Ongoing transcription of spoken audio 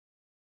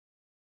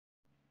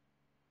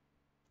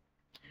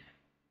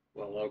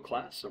Well, hello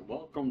class, and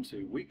welcome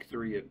to week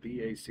 3 of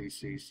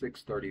BACC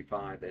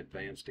 635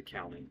 Advanced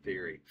Accounting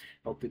Theory.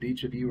 Hope that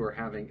each of you are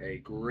having a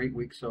great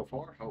week so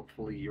far.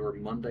 Hopefully your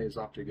Monday is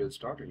off to a good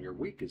start and your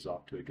week is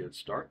off to a good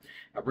start.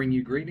 I bring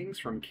you greetings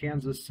from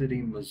Kansas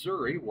City,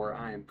 Missouri, where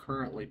I am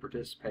currently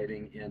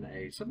participating in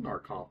a seminar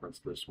conference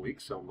this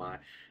week. So my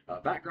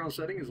background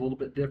setting is a little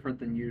bit different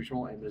than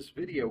usual, and this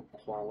video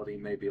quality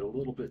may be a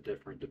little bit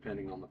different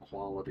depending on the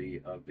quality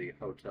of the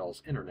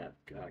hotel's internet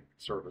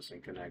service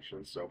and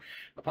connection. So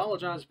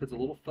apologize if it's a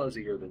little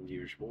fuzzier than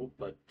usual,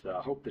 but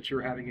hope that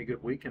you're having a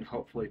good week and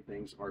hopefully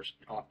things are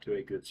off to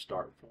a good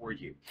start for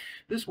you.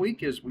 This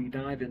week, as we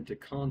dive into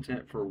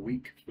content for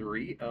week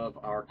 3 of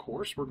our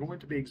course, we're going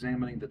to be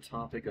examining the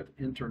topic of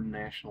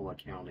international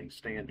accounting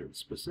standards,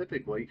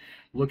 specifically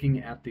looking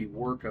at the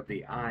work of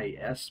the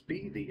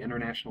ISB, the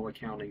International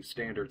Accounting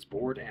Standards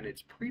Board, and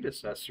its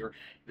predecessor,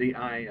 the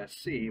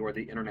ISC, or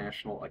the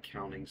International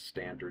Accounting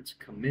Standards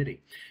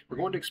Committee. We're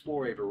going to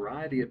explore a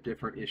variety of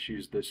different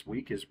issues this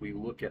week as we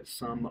look at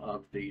some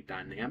of the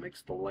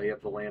dynamics, the lay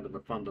of the land, and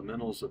the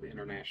fundamentals of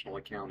international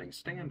accounting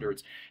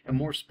standards, and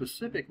more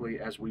specifically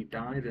as we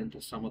dive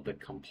into some of the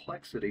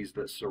complexities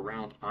that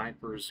surround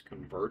IFRS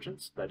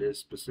convergence, that is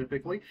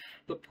specifically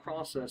the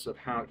process of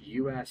how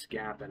US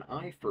GAAP and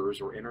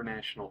IFRS, or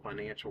International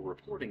Financial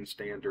Reporting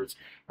Standards,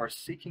 are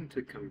seeking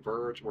to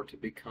converge or to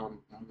become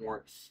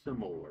more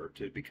similar,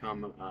 to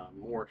become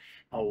more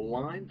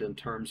aligned in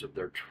terms of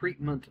their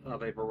treatment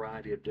of a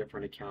variety of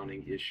different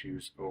accounting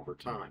issues over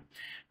time.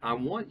 I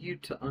want you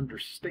to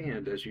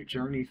understand as you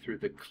journey through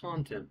the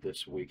content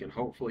this week, and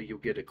hopefully you'll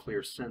get a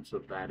clear sense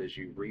of that as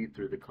you read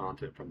through the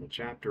content from the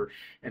chapter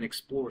and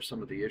explore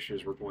some of the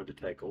issues we're going to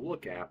take a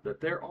look at,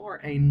 that there are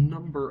a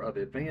number of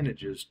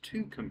advantages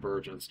to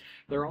convergence.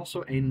 There are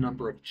also a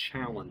number of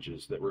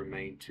challenges that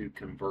remain to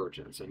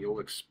convergence, and you'll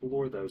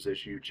explore those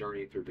as you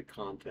journey through the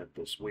content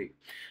this week.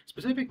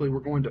 Specifically, we're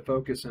going to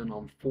focus in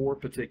on 4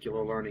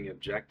 particular learning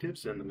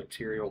objectives in the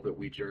material that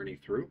we journey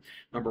through.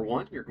 Number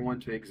 1, you're going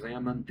to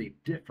examine the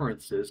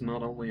differences,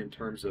 not only in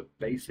terms of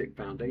basic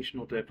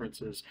foundational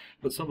differences,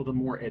 but some of the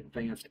more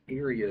advanced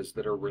areas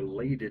that are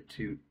related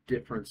to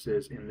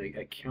differences in the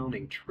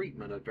accounting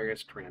treatment of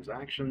various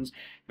transactions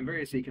and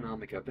various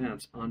economic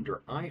events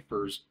under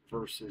IFRS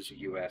versus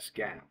US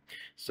GAAP.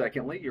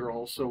 Secondly, you'll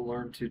also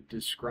learn to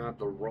describe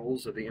the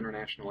roles of the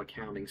International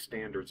Accounting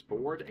Standards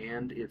Board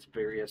and its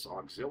various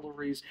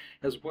auxiliaries,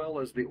 as well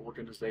as the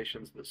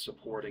organizations that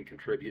support and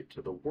contribute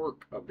to the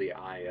work of the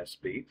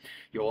ISB.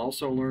 You'll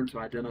also learn to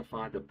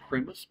identify the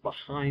premise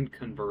behind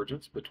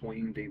convergence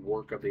between the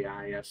work of the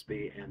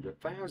ISB and the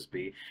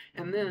FASB,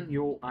 and then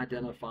you'll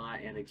identify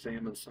and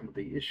examine some of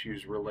the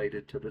issues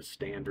related to the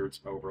standards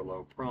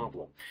overload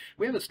problem.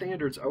 We have a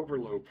standards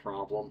overload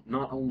problem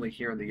not only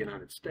here in the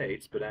United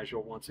States, but as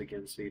you'll once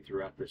again see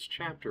throughout this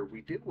chapter,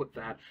 we deal with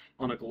that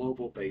on a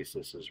global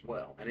basis as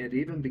well. And it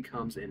even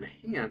becomes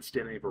enhanced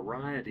in a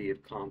variety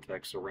of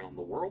contexts around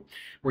the world,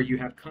 where you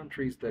have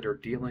countries that are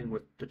dealing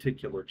with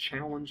particular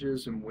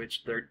challenges in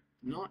which they're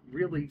not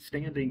really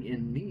standing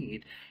in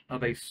need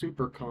of a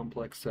super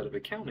complex set of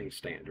accounting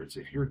standards.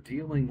 If you're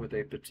dealing with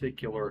a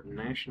particular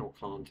national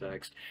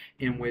context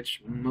in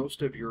which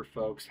most of your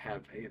folks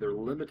have either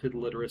limited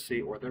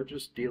literacy or they're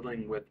just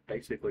dealing with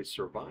basically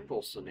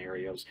survival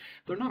scenarios,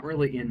 they're not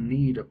really in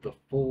need of the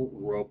full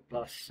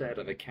robust set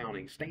of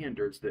accounting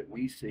standards that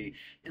we see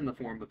in the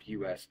form of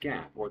US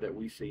GAAP or that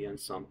we see in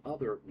some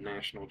other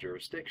national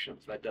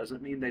jurisdictions. That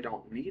doesn't mean they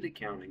don't need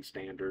accounting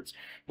standards,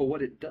 but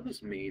what it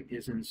does mean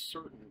is in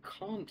certain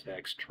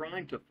context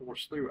trying to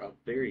force through a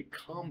very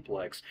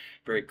complex,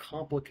 very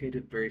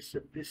complicated, very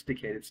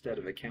sophisticated set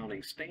of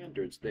accounting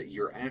standards that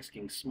you're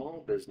asking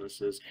small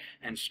businesses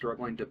and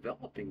struggling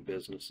developing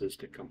businesses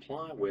to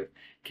comply with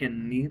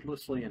can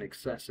needlessly and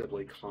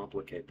excessively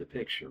complicate the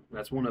picture.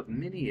 That's one of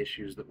many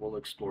issues that we'll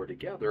explore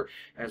together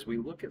as we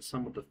look at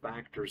some of the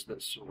factors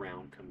that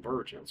surround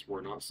convergence. We're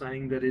not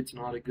saying that it's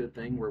not a good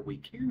thing where we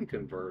can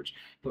converge,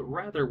 but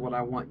rather what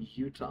I want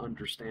you to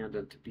understand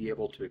and to be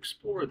able to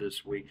explore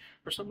this week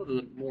are some of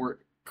the more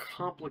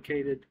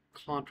complicated,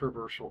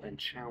 controversial, and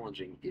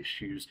challenging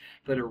issues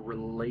that are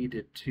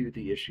related to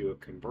the issue of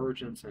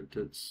convergence and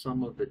to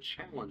some of the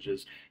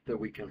challenges that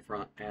we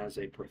confront as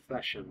a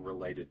profession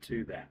related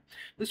to that.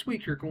 This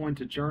week you're going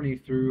to journey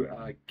through,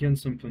 again,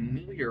 some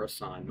familiar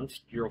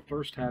assignments. You'll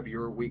first have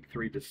your week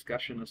 3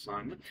 discussion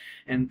assignment,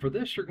 and for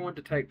this you're going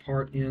to take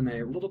part in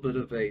a little bit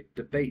of a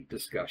debate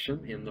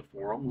discussion in the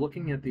forum,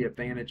 looking at the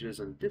advantages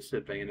and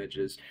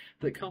disadvantages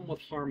that come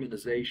with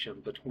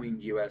harmonization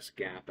between US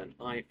GAAP and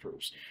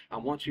IFRS. I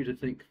want you to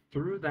think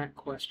through that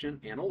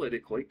question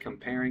analytically,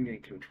 comparing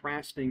and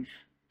contrasting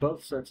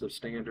both sets of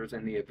standards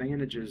and the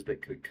advantages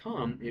that could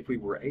come if we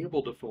were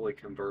able to fully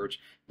converge,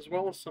 as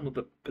well as some of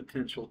the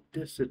potential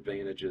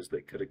disadvantages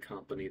that could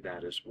accompany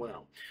that as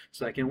well.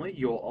 Secondly,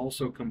 you'll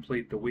also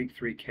complete the week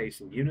 3 case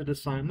and unit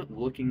assignment,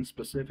 looking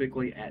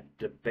specifically at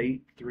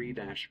debate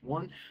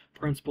 3-1,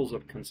 principles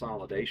of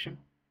consolidation.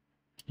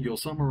 You'll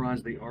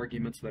summarize the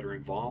arguments that are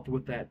involved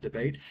with that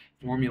debate,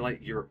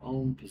 formulate your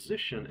own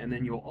position, and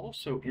then you'll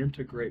also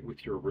integrate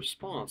with your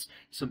response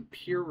some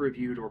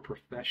peer-reviewed or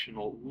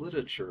professional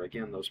literature.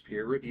 Again, those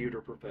peer-reviewed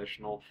or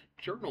professional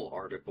journal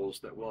articles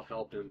that will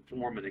help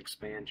inform and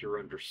expand your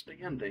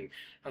understanding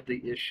of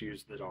the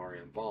issues that are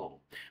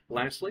involved.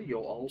 Lastly,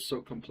 you'll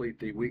also complete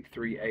the Week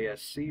 3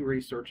 ASC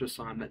research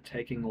assignment,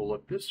 taking a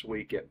look this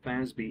week at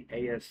FASB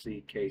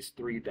ASC Case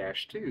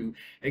 3-2,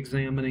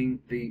 examining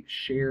the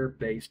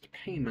share-based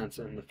payments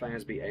and the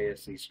FASB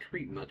ASC's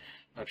treatment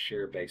of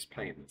share-based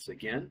payments.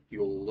 Again,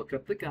 you'll look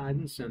up the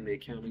guidance in the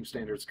Accounting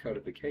Standards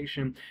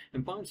Codification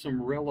and find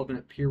some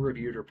relevant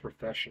peer-reviewed or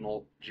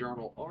professional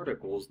journal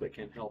articles that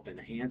can help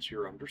enhance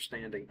your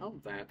understanding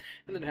of that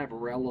and then have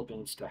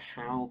relevance to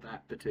how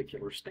that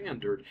particular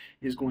standard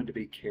is going to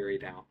be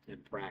carried out in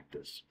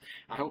practice.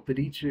 I hope that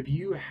each of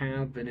you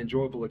have an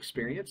enjoyable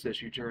experience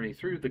as you journey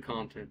through the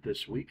content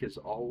this week. As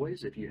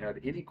always, if you have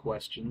any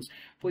questions,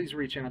 please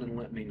reach out and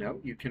let me know.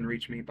 You can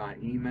reach me by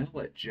email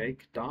at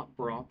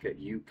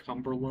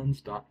jake.brock@ucumberlands.edu.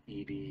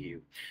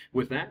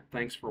 With that,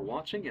 thanks for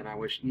watching, and I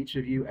wish each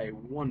of you a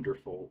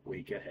wonderful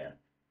week ahead.